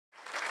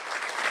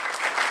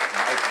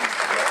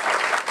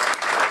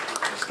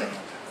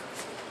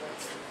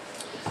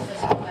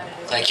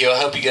Thank you. I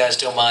hope you guys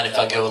don't mind if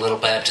I go a little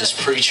Baptist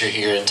preacher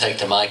here and take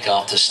the mic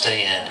off the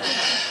stand.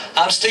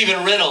 I'm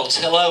Stephen Reynolds.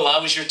 Hello. I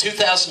was your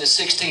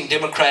 2016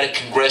 Democratic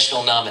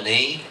congressional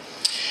nominee.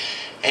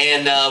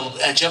 And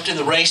I jumped in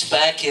the race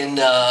back in,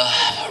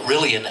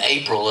 really in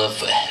April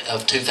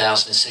of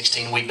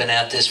 2016. We've been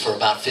at this for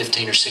about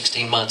 15 or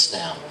 16 months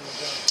now.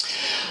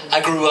 I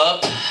grew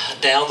up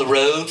down the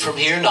road from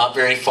here, not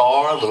very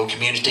far, a little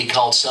community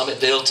called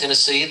Summitville,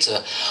 Tennessee. It's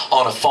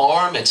on a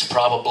farm. It's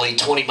probably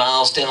 20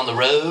 miles down the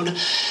road.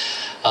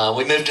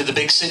 We moved to the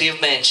big city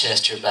of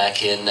Manchester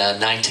back in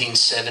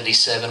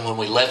 1977 when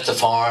we left the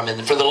farm.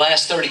 And for the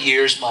last 30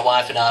 years, my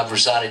wife and I have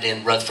resided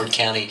in Rutherford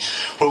County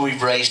where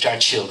we've raised our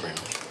children.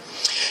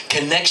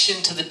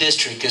 Connection to the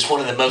district is one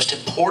of the most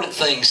important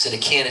things that a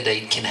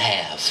candidate can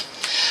have.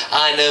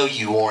 I know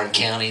you, Warren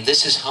County.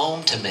 This is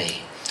home to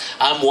me.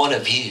 I'm one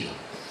of you.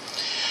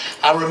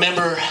 I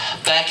remember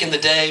back in the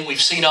day,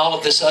 we've seen all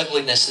of this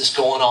ugliness that's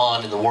going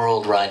on in the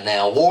world right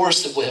now.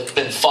 Wars that have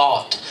been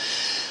fought.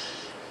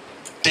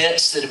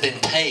 Debts that have been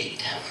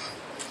paid.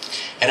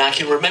 And I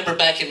can remember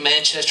back in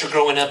Manchester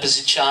growing up as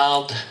a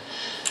child,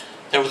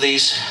 there were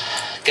these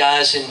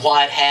guys in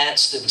white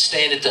hats that would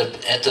stand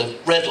at the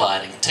red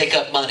light and take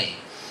up money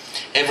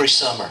every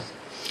summer.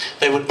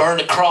 They would burn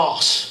a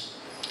cross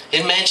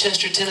in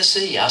Manchester,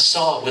 Tennessee. I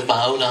saw it with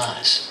my own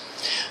eyes.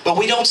 But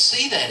we don't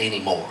see that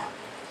anymore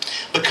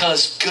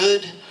because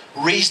good,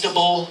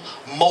 reasonable,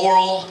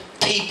 moral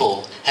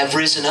people have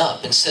risen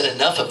up and said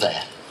enough of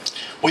that.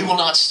 We will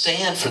not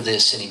stand for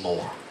this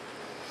anymore.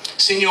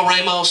 Senor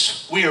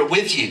Ramos, we are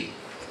with you.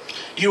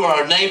 You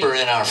are our neighbor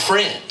and our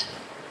friend.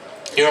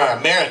 You're our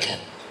American.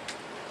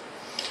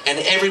 And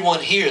everyone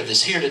here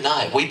that's here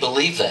tonight, we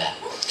believe that.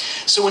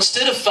 So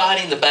instead of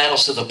fighting the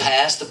battles of the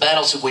past, the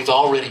battles that we've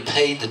already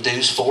paid the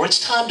dues for,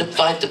 it's time to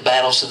fight the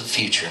battles of the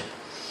future.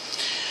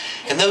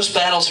 And those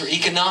battles are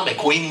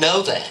economic. We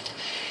know that.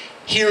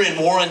 Here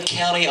in Warren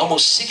County,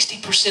 almost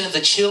 60% of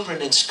the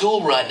children in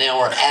school right now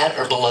are at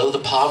or below the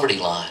poverty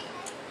line.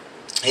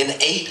 In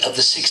 8 of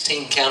the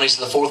 16 counties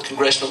of the 4th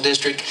Congressional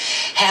District,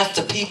 half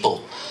the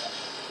people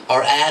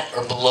are at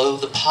or below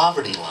the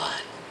poverty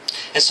line.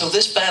 And so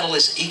this battle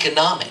is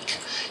economic.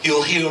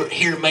 You'll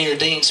hear Mayor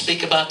Dean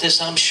speak about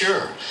this, I'm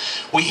sure.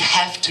 We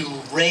have to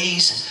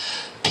raise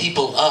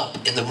people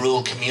up in the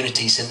rural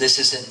communities, and this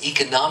is an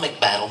economic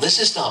battle. This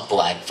is not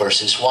black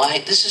versus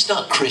white. This is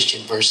not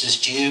Christian versus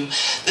Jew.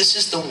 This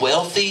is the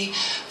wealthy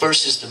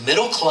versus the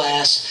middle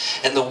class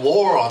and the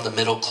war on the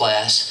middle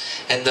class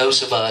and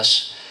those of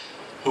us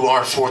who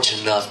aren't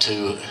fortunate enough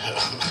to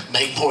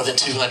make more than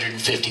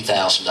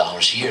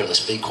 $250,000 a year.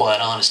 Let's be quite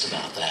honest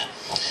about that.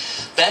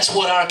 That's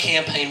what our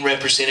campaign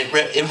represented.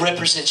 It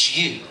represents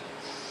you.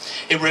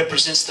 It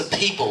represents the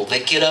people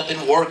that get up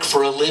and work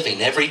for a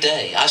living every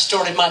day. I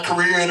started my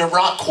career in a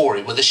rock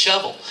quarry with a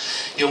shovel.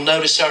 You'll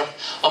notice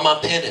on my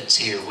pendants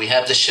here, we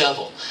have the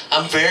shovel.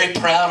 I'm very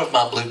proud of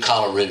my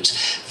blue-collar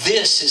roots.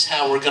 This is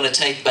how we're going to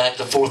take back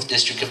the 4th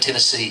District of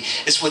Tennessee.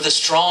 It's with a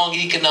strong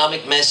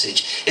economic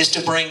message. It's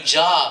to bring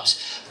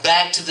jobs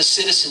back to the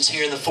citizens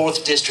here in the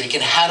 4th District.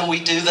 And how do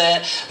we do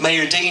that?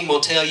 Mayor Dean will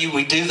tell you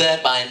we do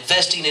that by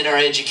investing in our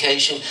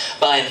education,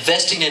 by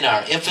investing in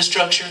our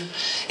infrastructure,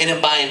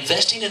 and by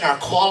investing in our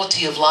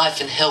quality of life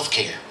and health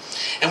care.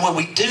 And when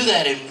we do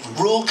that in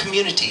rural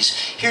communities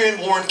here in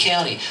Warren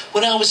County,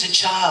 when I was a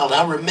child,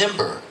 I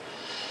remember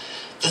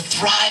the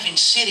thriving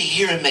city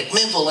here in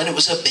McMinnville, and it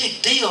was a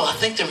big deal. I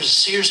think there was a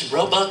Sears and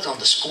Roebuck on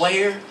the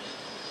square.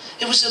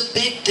 It was a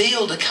big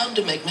deal to come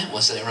to McMinnville.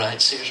 Was that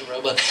right, Sears and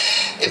Roebuck?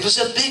 It was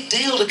a big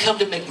deal to come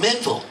to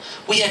McMinnville.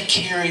 We had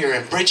Carrier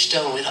and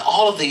Bridgestone and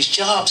all of these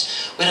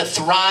jobs. We had a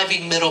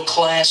thriving middle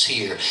class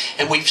here,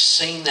 and we've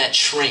seen that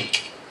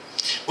shrink.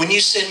 When you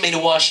send me to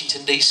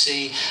Washington,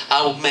 D.C.,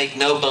 I will make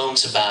no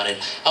bones about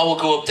it. I will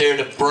go up there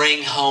to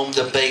bring home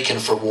the bacon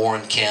for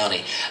Warren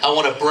County. I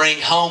want to bring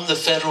home the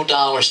federal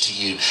dollars to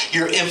you,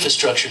 your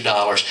infrastructure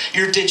dollars,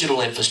 your digital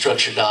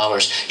infrastructure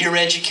dollars, your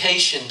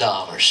education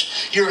dollars,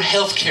 your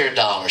health care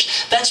dollars.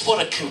 That's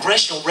what a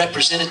congressional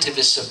representative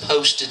is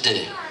supposed to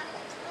do.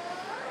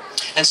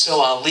 And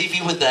so I'll leave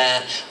you with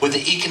that, with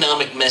the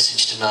economic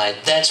message tonight.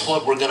 That's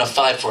what we're going to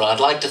fight for. I'd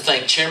like to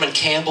thank Chairman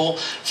Campbell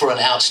for an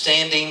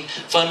outstanding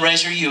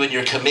fundraiser, you and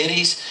your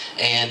committees,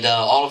 and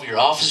all of your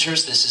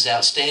officers. This is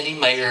outstanding.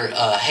 Mayor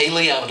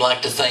Haley, I would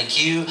like to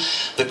thank you,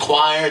 the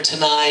choir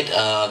tonight.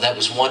 That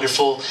was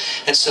wonderful.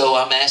 And so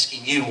I'm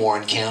asking you,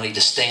 Warren County,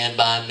 to stand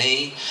by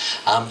me.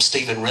 I'm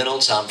Stephen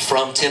Reynolds. I'm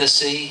from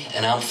Tennessee,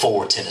 and I'm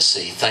for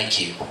Tennessee. Thank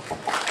you.